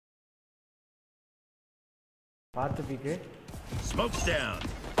Path to PK. Smoke's down.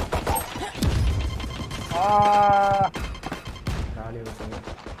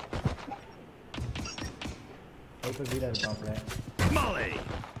 Molly.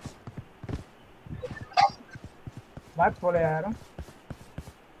 Back for yaar.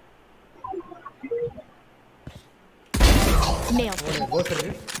 Nailed.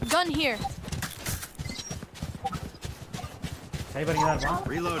 Gun here.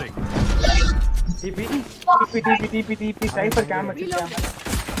 Reloading. TP. Cypher camera. Down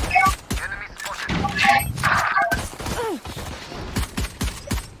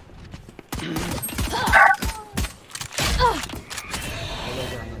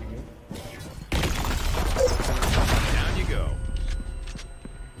you go.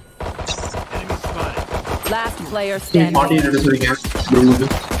 Enemy spotted. Last player standing.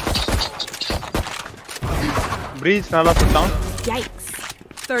 Breeze nala put down. Yikes.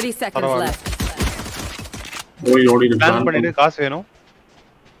 30 seconds left. Plan பண்ணிட்டு காசு வேணும்.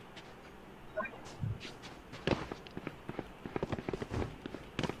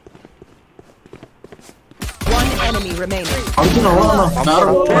 One enemy remaining.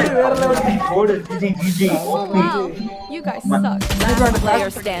 Wow, you guys suck. Last player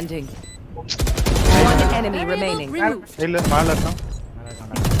standing. One enemy remaining. இல்ல மேல இருக்கான்.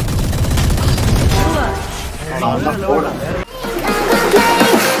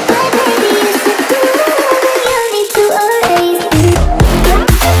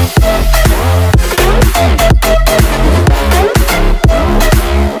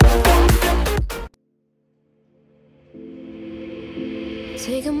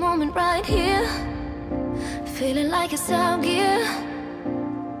 Take a moment right here, feeling like it's out gear.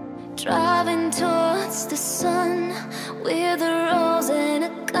 Driving towards the sun with a rose and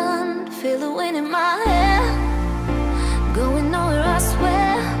a gun. Feel the wind in my hair, going nowhere I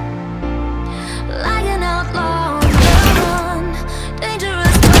swear. Like an outlaw on the run,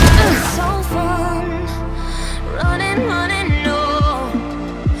 dangerous but so fun. Running, no.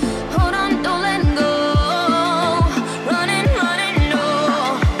 Hold on, don't let go. Running, no.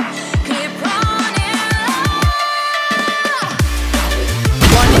 Keep running.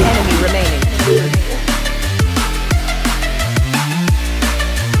 One enemy remaining.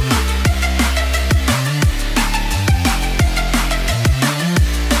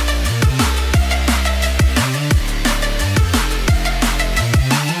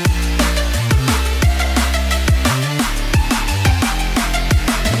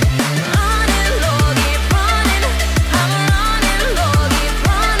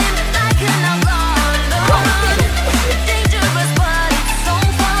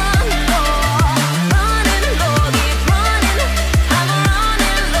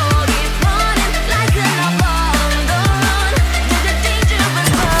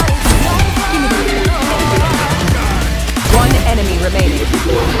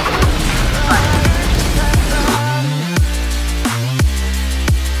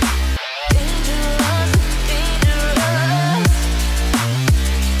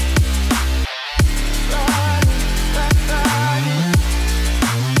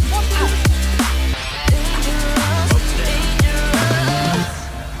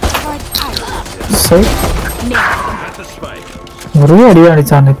 That's a spike. ഒരു അടി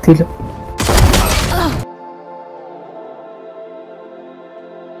കാണിച്ചാണ് എത്തിയില്ല.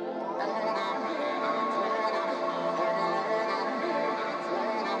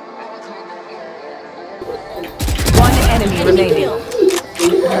 One enemy remaining.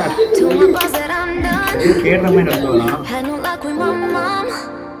 Told my boss that I'm done. Had no luck with my mom.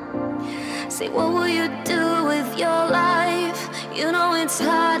 Say, what will you do with your life? You know it's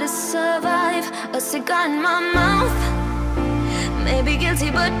hard to survive. A cigar in my mouth. Maybe guilty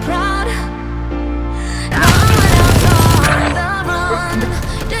but proud. Now I'm out on the run.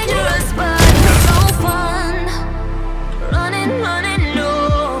 Dangerous but so fun. Running, no.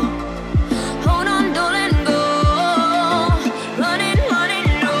 Hold on, don't let go. Running,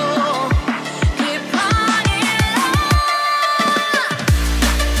 no. Keep running.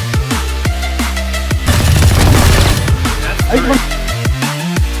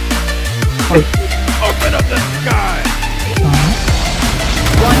 Open up the sky.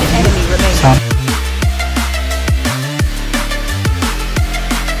 One enemy remaining.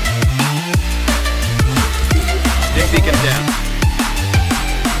 Stick beacon down.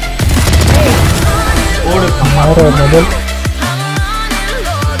 Like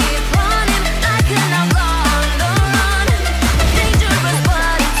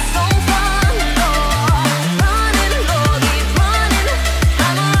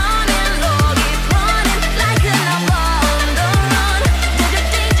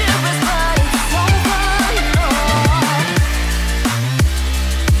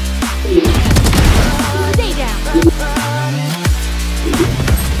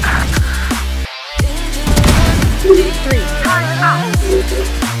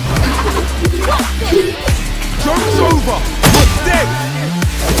Joke's over! You're dead!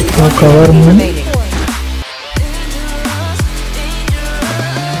 Cover me. Remaining.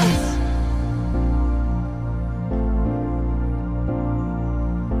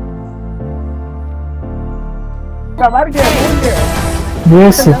 Cover के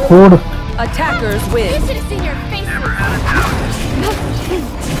Yes, food. Attackers win. You should have seen your faces.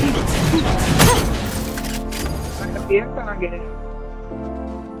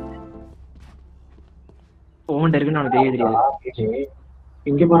 Own இருக்குன்னு அவனுக்கு தெரியாது.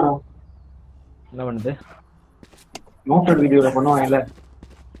 இங்க பாரு என்ன பண்ணுது? Noted வீடியோல பண்ணுவாங்கல்ல.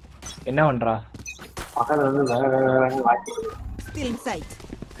 என்ன பண்றா? பக்கத்துல வந்து watch. Still in sight.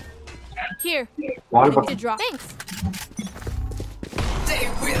 Here. Wall Need to drop. Thanks.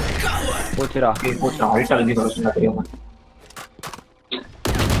 போச்சுடா. போச்சுடா. ரைட் அழுதி வர சொன்னா தெரியுமா?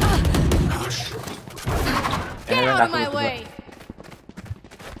 Get out of my way.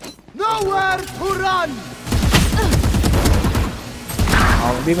 Nowhere to run!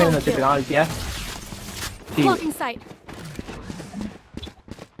 அவன் பீமேன் வச்சிருக்கான் ஆல்ட்டியா. Blocking sight.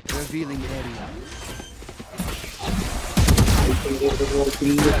 Revealing area.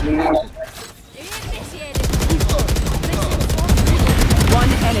 Initiated.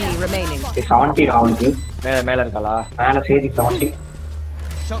 One enemy remaining. 70 round மேல இருக்காளா? மேல சேதி 70.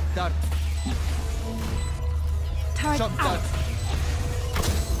 Shock dart. Turret Shock out. dart.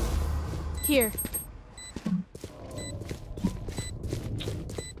 Here.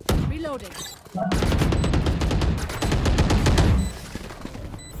 Reloading.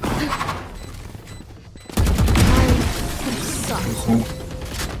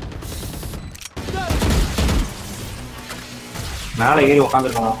 மேல ஏறி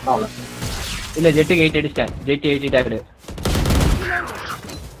உட்கார்ந்திருக்கான் அவ்வளவு. இல்ல ஜெட்டுக்கு 8 அடிச்சேன். Jet 80 talk to.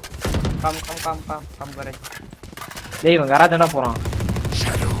 கம் करे. டேய் இவன் கராஜனா போறான்.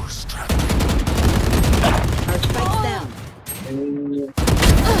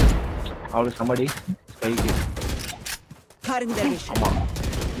 அவளு சமடி ஸ்கைக்கு. Cutting their vision.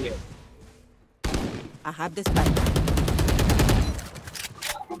 I have this back.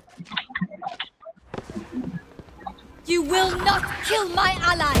 You will not kill my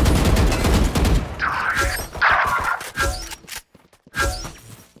ally.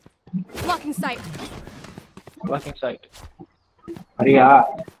 Blocking sight. Blocking sight. Hariya.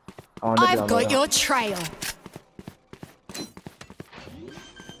 I've got your trail.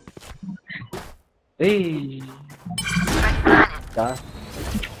 Hey.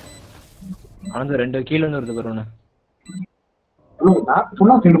 அந்த ரெண்டு கீழ இருந்து வருது பாருங்க. நான்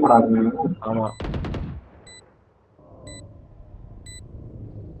ஃபுல்லா ஃபீல் பண்ணாதீங்க. ஆமா.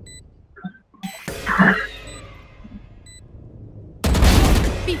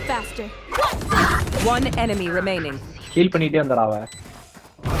 Be faster. One enemy remaining. Heel பண்ணிட்டே வந்தடா அவ.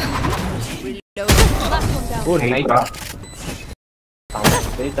 Last one down. ஓ நைஸ்.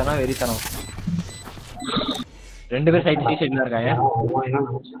 வெரிதானா. ரெண்டு பேர் சைடு சைடுல இருக்காங்க.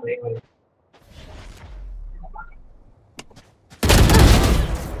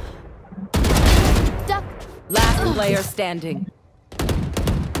 Duck. Last player standing.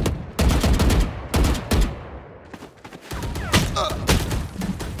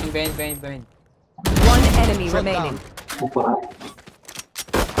 Behind. One enemy remaining.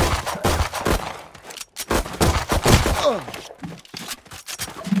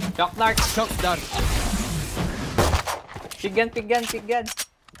 Shock dart. Pig gun.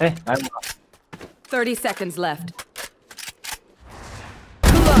 Hey, I'm 30 seconds left.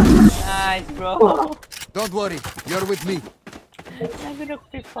 nice, bro. Don't worry, you're with me.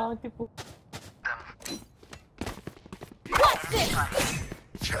 What's this?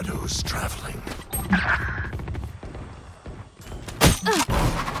 Shadows traveling.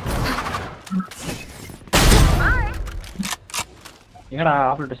 எங்கடா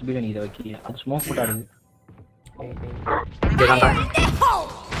operator speed நீ இத வைக்கி. அது smoke போட்டாடுது.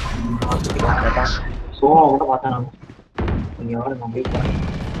 So அவட பார்த்தா நான் நீ யார நம்பி போறேன்.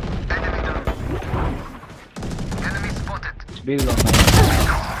 Enemy spotted. Speed on.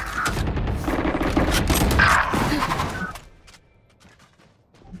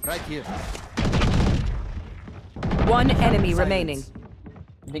 Right here. One enemy remaining.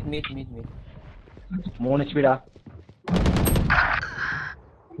 Big meat. 3 HP டா.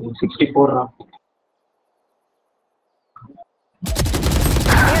 64 ரா.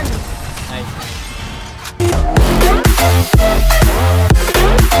 Nice.